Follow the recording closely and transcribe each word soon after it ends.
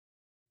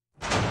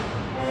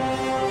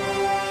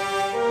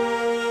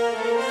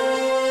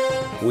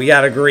We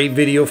got a great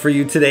video for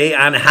you today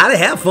on how to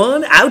have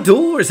fun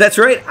outdoors. That's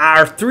right,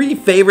 our three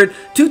favorite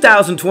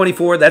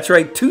 2024, that's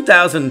right,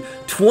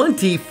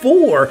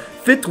 2024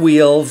 fifth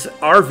wheels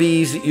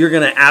RVs. You're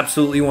going to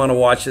absolutely want to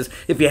watch this.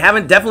 If you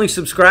haven't, definitely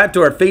subscribe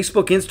to our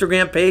Facebook,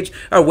 Instagram page,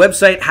 our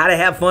website,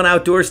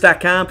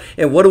 howtohavefunoutdoors.com.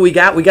 And what do we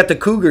got? We got the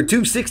Cougar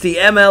 260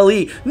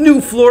 MLE,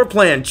 new floor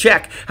plan,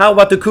 check. How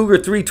about the Cougar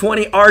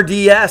 320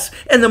 RDS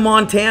and the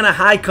Montana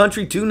High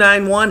Country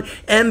 291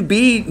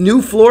 MB,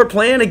 new floor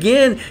plan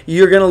again.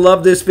 You're going to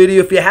love this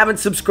video. If you haven't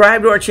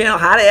subscribed to our channel,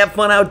 How to Have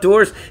Fun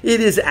Outdoors, it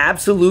is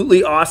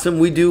absolutely awesome.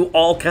 We do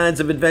all kinds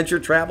of adventure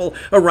travel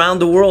around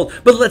the world.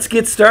 But let's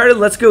get started.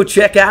 Let's go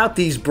check out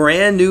these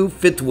brand new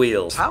fifth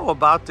wheels. How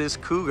about this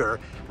Cougar?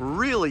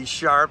 Really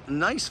sharp,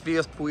 nice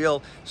fifth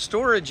wheel,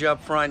 storage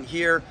up front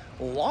here,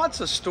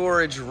 lots of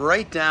storage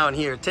right down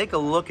here. Take a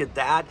look at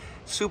that.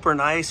 Super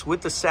nice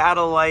with the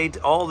satellite,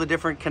 all the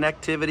different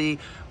connectivity,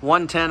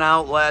 110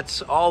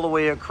 outlets all the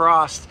way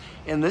across.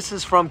 And this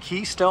is from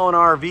Keystone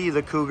RV,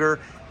 the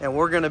Cougar. And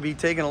we're going to be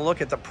taking a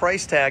look at the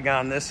price tag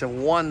on this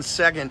in 1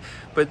 second.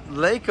 But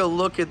take a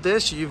look at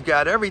this. You've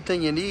got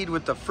everything you need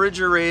with the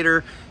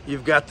refrigerator.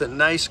 You've got the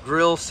nice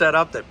grill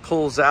setup that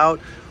pulls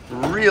out.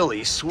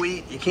 Really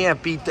sweet. You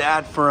can't beat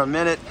that for a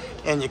minute.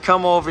 And you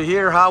come over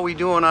here, how we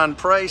doing on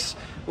price?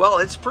 Well,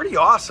 it's pretty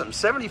awesome.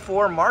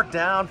 74 marked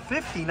down,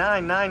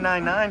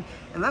 $59,999.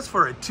 And that's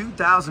for a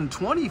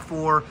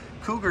 2024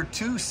 Cougar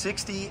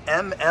 260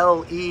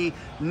 MLE,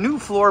 new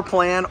floor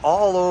plan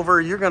all over.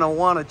 You're going to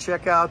want to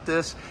check out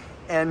this.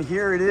 And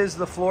here it is,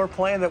 the floor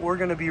plan that we're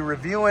going to be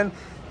reviewing.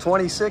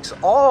 26,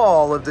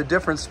 all of the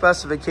different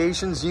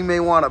specifications. You may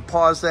want to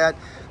pause that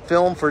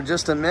film for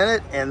just a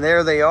minute. And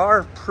there they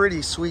are.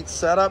 Pretty sweet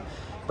setup.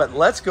 But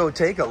let's go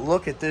take a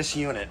look at this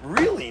unit.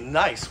 Really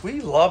nice.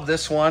 We love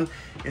this one.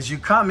 As you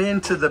come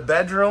into the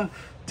bedroom,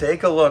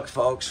 take a look,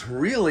 folks.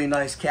 Really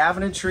nice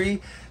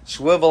cabinetry.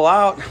 Swivel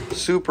out,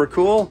 super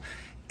cool.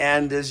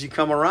 And as you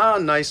come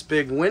around, nice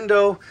big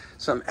window,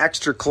 some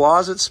extra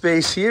closet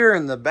space here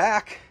in the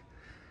back.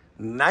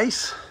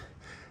 Nice.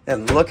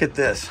 And look at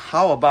this.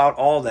 How about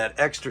all that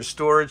extra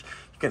storage?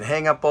 You can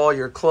hang up all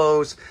your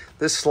clothes.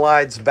 This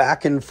slides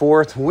back and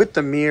forth with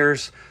the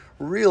mirrors.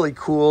 Really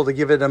cool to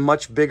give it a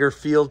much bigger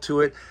feel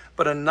to it.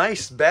 But a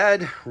nice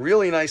bed,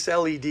 really nice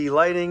LED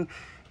lighting.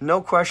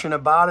 No question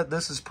about it.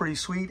 This is pretty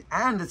sweet.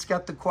 And it's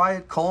got the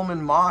quiet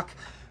Coleman Mach.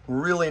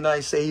 Really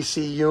nice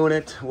AC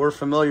unit. We're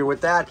familiar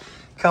with that.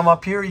 Come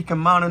up here, you can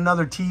mount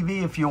another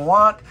TV if you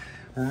want.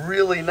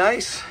 Really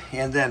nice.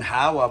 And then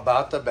how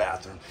about the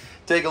bathroom?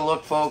 Take a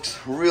look, folks.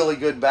 Really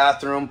good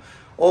bathroom.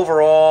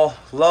 Overall,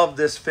 love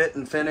this fit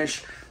and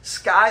finish.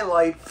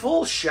 Skylight,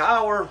 full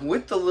shower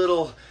with the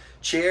little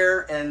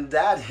chair, and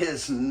that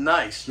is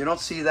nice. You don't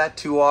see that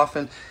too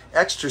often.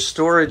 Extra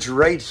storage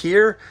right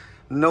here.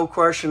 No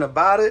question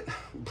about it.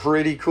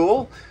 Pretty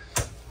cool.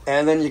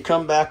 And then you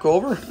come back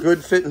over,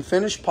 good fit and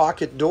finish,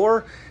 pocket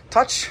door,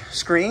 touch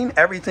screen,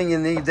 everything you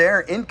need there,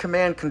 in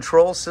command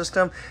control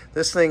system.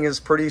 This thing is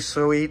pretty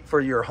sweet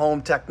for your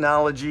home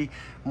technology.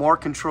 More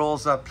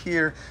controls up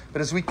here.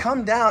 But as we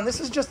come down, this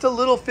is just a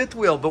little fifth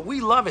wheel, but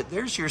we love it.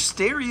 There's your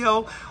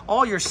stereo,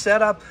 all your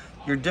setup,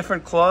 your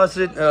different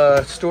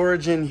closet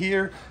storage in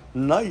here.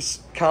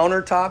 Nice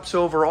countertops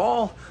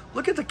overall.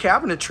 Look at the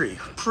cabinetry,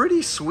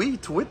 pretty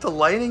sweet with the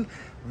lighting.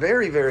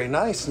 Very, very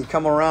nice. And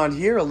come around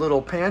here, a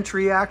little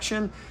pantry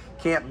action.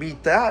 Can't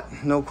beat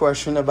that, no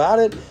question about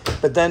it.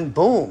 But then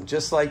boom,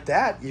 just like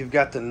that, you've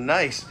got the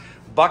nice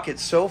bucket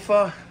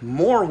sofa.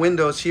 More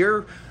windows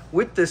here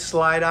with this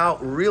slide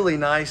out, really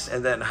nice.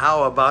 And then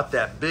how about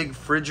that big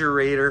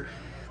refrigerator?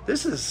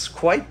 This is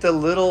quite the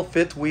little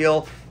fifth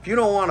wheel. If you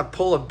don't want to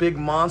pull a big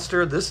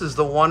monster, this is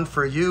the one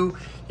for you.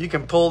 You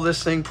can pull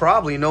this thing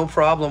probably no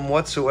problem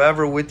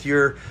whatsoever with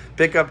your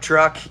pickup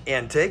truck.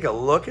 And take a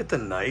look at the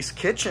nice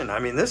kitchen. I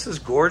mean, this is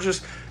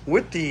gorgeous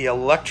with the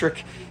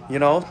electric, you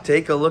know,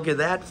 take a look at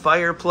that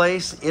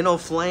fireplace,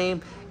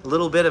 InnoFlame, a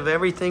little bit of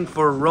everything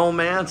for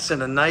romance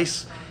and a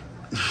nice,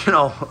 you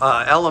know,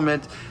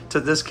 element to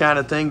this kind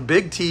of thing.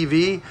 Big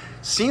TV,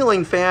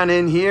 ceiling fan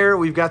in here.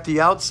 We've got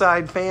the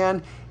outside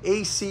fan,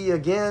 AC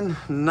again,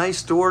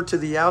 nice door to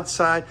the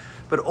outside.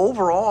 But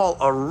overall,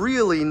 a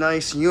really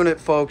nice unit,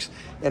 folks.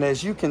 And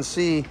as you can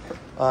see,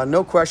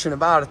 no question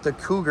about it, the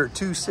Cougar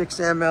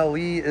 260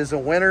 MLE is a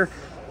winner.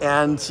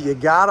 And you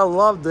gotta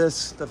love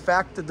this. The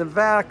fact of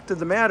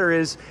the matter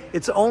is,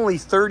 it's only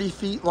 30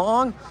 feet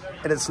long,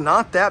 and it's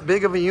not that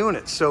big of a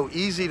unit. So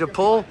easy to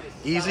pull,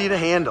 easy to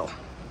handle.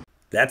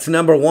 That's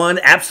number one.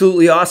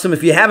 Absolutely awesome.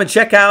 If you haven't,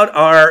 check out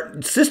our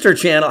sister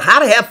channel, How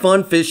to Have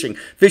Fun Fishing.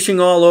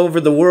 Fishing all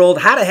over the world.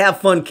 How to Have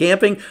Fun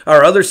Camping,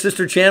 our other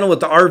sister channel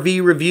with the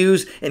RV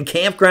reviews and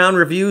campground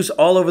reviews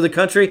all over the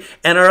country.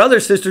 And our other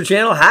sister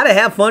channel, How to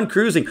Have Fun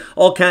Cruising.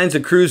 All kinds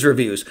of cruise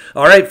reviews.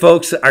 All right,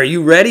 folks, are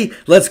you ready?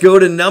 Let's go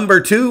to number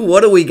two.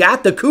 What do we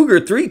got? The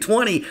Cougar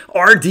 320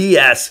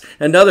 RDS.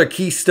 Another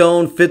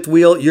Keystone fifth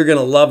wheel. You're going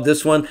to love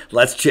this one.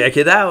 Let's check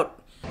it out.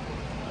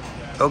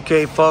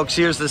 Okay, folks,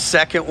 here's the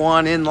second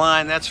one in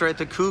line. That's right,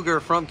 the Cougar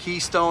from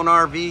Keystone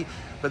RV.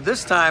 but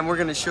this time we're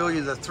going to show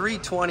you the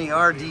 320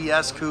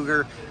 RDS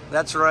Cougar.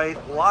 That's right,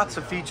 lots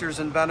of features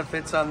and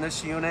benefits on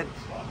this unit.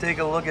 Take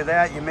a look at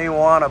that. You may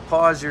want to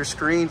pause your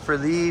screen for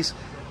these,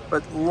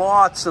 but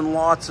lots and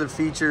lots of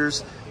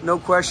features, no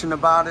question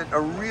about it. A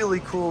really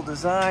cool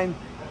design.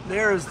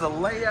 There's the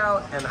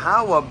layout, and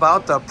how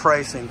about the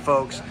pricing,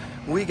 folks?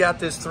 We got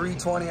this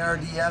 320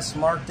 RDS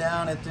marked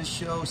down at this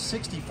show,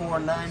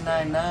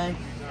 $64,999,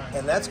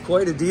 and that's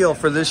quite a deal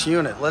for this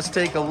unit. Let's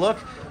take a look.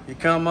 You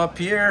come up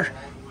here,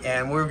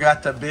 and we've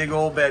got the big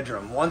old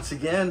bedroom. Once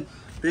again,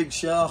 big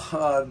shelf,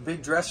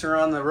 big dresser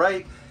on the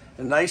right,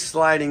 a nice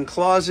sliding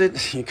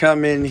closet. You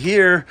come in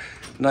here,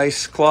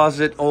 nice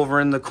closet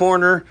over in the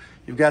corner.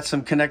 You've got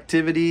some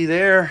connectivity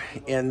there,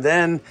 and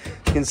then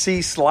you can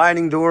see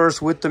sliding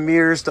doors with the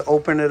mirrors to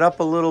open it up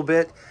a little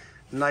bit.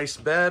 Nice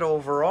bed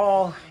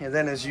overall, and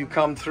then as you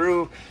come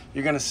through,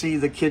 you're going to see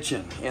the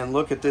kitchen. And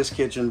look at this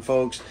kitchen,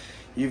 folks.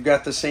 You've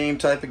got the same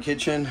type of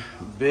kitchen,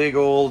 big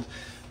old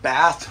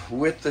bath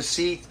with the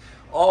seat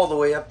all the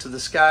way up to the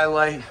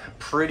skylight.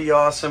 Pretty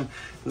awesome.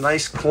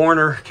 Nice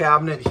corner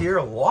cabinet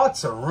here,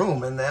 lots of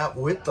room in that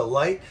with the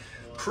light.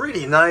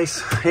 Pretty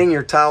nice. Hang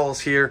your towels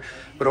here,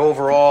 but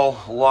overall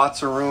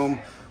lots of room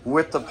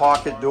with the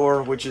pocket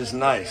door, which is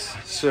nice.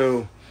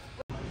 So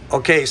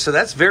okay, so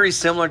that's very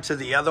similar to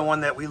the other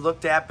one that we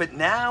looked at, but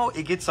now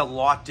it gets a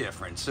lot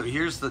different. So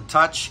here's the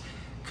touch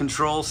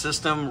control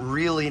system,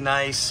 really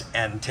nice.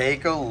 And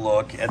take a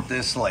look at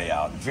this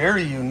layout.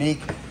 Very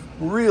unique,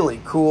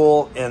 really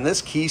cool. And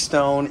this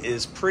Keystone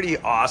is pretty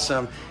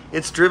awesome.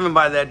 It's driven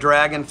by that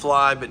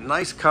Dragonfly, but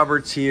nice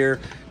cupboards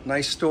here,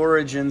 nice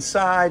storage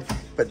inside.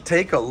 But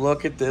take a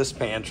look at this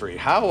pantry.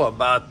 How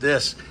about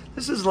this?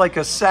 This is like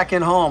a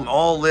second home,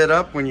 all lit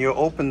up when you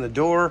open the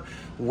door.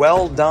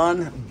 Well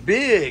done.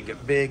 Big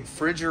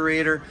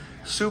refrigerator,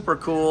 super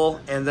cool.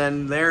 And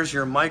then there's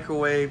your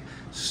microwave,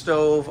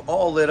 stove,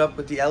 all lit up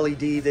with the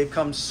LED. They've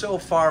come so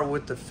far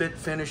with the fit,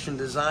 finish, and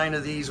design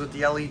of these with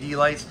the LED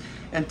lights.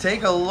 And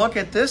take a look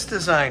at this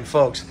design,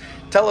 folks.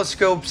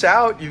 Telescopes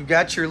out. You've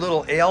got your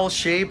little L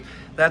shape.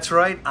 That's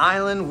right,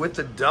 island with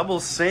the double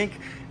sink.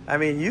 I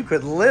mean, you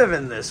could live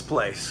in this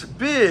place.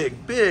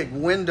 Big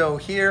window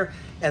here.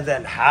 And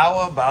then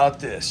how about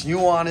this? You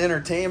want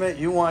entertainment,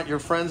 you want your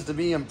friends to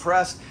be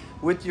impressed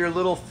with your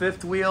little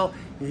fifth wheel.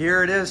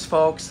 Here it is,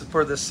 folks.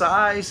 For the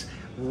size,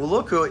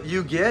 look what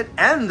you get,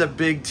 and the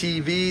big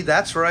TV.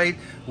 That's right,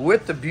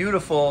 with the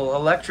beautiful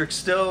electric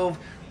stove.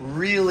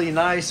 Really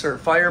nice, or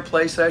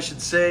fireplace I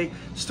should say.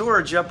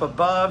 Storage up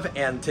above,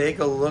 and take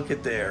a look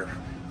at there.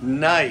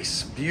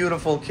 Nice,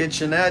 beautiful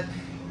kitchenette.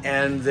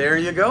 And there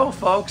you go,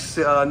 folks.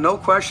 No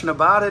question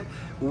about it.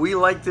 We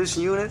like this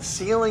unit.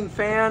 Ceiling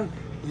fan,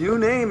 you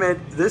name it.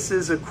 This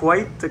is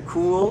quite the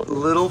cool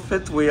little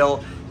fifth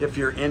wheel. If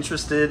you're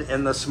interested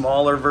in the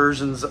smaller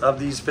versions of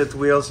these fifth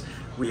wheels,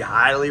 we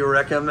highly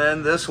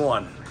recommend this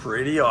one.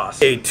 Pretty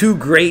awesome. Hey, two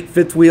great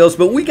fifth wheels,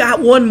 but we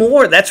got one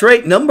more. That's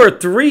right, number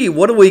 3.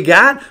 What do we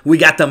got? We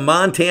got the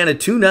Montana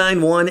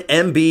 291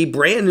 MB,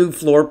 brand new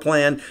floor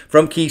plan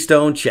from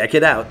Keystone. Check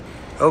it out.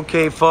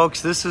 Okay,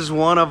 folks, this is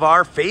one of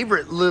our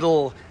favorite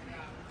little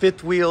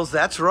fifth wheels.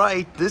 That's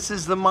right, this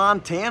is the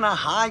Montana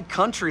High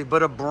Country,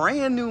 but a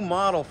brand new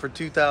model for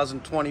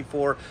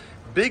 2024.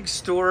 Big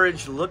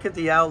storage. Look at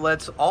the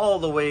outlets all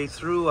the way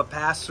through, a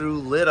pass-through,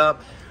 lit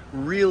up,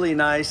 really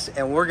nice.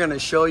 And we're going to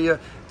show you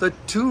the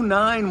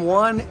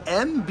 291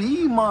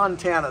 MB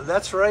Montana.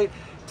 That's right,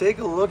 take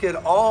a look at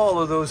all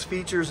of those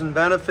features and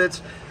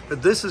benefits.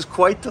 But this is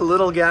quite the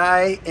little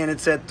guy, and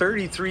it's at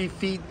 33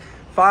 feet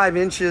 5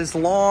 inches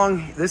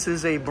long. This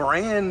is a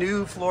brand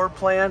new floor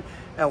plan.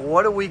 And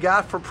what do we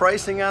got for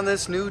pricing on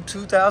this new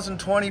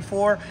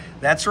 2024?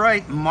 That's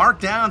right,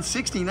 marked down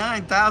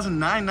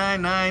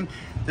 $69,999.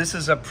 This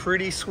is a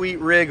pretty sweet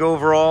rig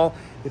overall.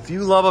 If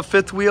you love a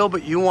fifth wheel,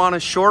 but you want a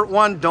short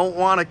one, don't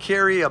want to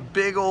carry a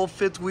big old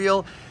fifth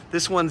wheel,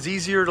 this one's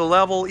easier to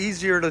level,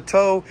 easier to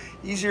tow,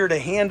 easier to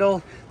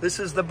handle. This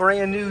is the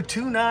brand new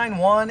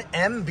 291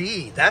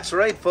 MB. That's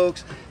right,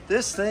 folks.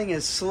 This thing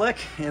is slick,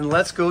 and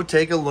let's go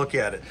take a look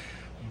at it.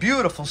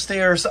 Beautiful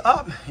stairs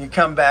up. You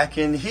come back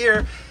in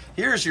here.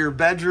 Here's your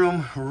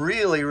bedroom.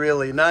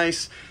 Really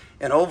nice.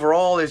 And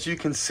overall, as you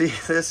can see,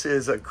 this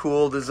is a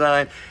cool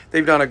design.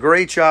 They've done a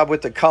great job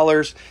with the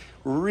colors.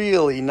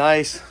 Really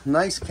nice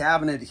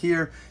cabinet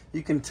here.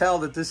 You can tell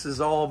that this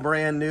is all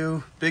brand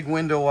new. Big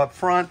window up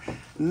front.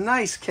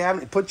 Nice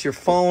cabinet. Put your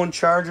phone,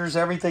 chargers,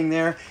 everything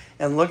there.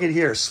 And look at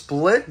here,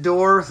 split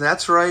door.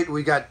 That's right,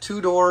 we got 2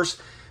 doors.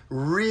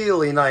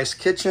 Really nice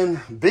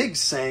kitchen, big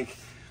sink,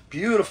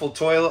 beautiful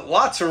toilet,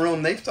 lots of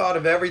room. They've thought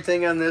of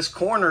everything on this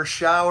corner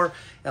shower.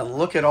 And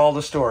look at all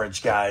the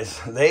storage, guys.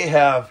 They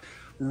have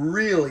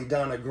really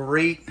done a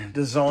great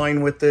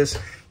design with this.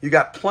 You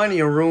got plenty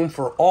of room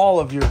for all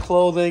of your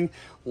clothing,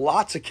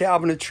 lots of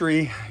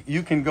cabinetry.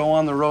 You can go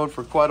on the road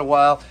for quite a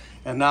while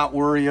and not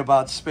worry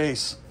about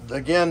space.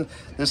 Again,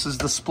 this is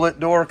the split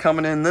door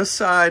coming in this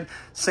side,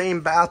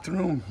 same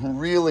bathroom,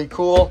 really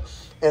cool.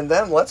 And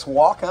then let's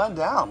walk on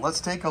down. Let's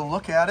take a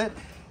look at it.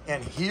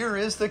 And here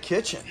is the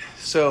kitchen.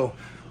 So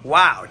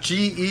Wow,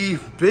 GE,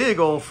 big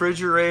old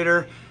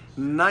refrigerator.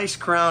 Nice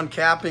crown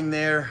capping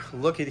there.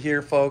 Look at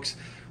here, folks.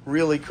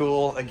 Really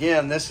cool.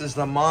 Again, this is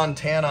the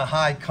Montana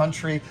High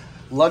Country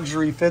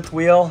luxury fifth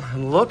wheel.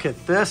 And look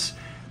at this.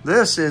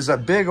 This is a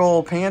big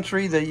old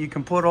pantry that you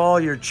can put all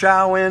your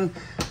chow in.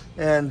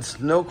 And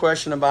no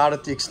question about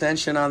it, the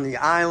extension on the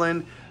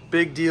island.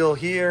 Big deal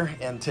here.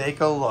 And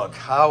take a look.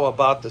 How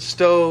about the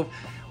stove?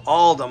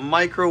 All the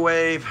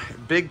microwave,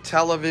 big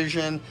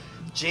television,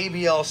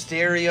 JBL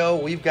stereo.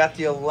 We've got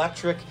the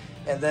electric.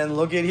 And then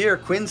look at here,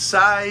 queen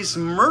size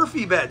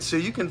Murphy bed. So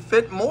you can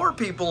fit more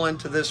people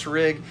into this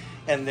rig.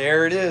 And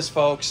there it is,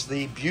 folks,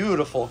 the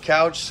beautiful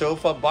couch,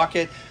 sofa,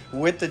 bucket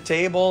with the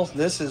table.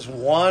 This is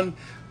one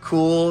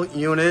cool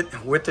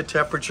unit with the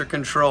temperature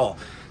control.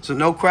 So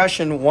no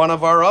question, one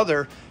of our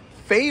other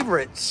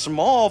favorite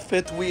small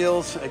fifth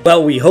wheels.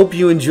 Well, we hope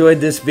you enjoyed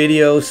this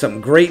video.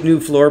 Some great new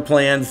floor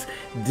plans.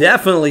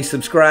 Definitely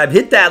subscribe,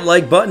 hit that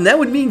like button. That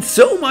would mean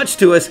so much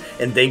to us.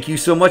 And thank you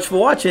so much for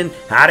watching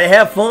How to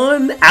Have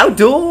Fun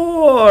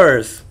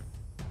Outdoors.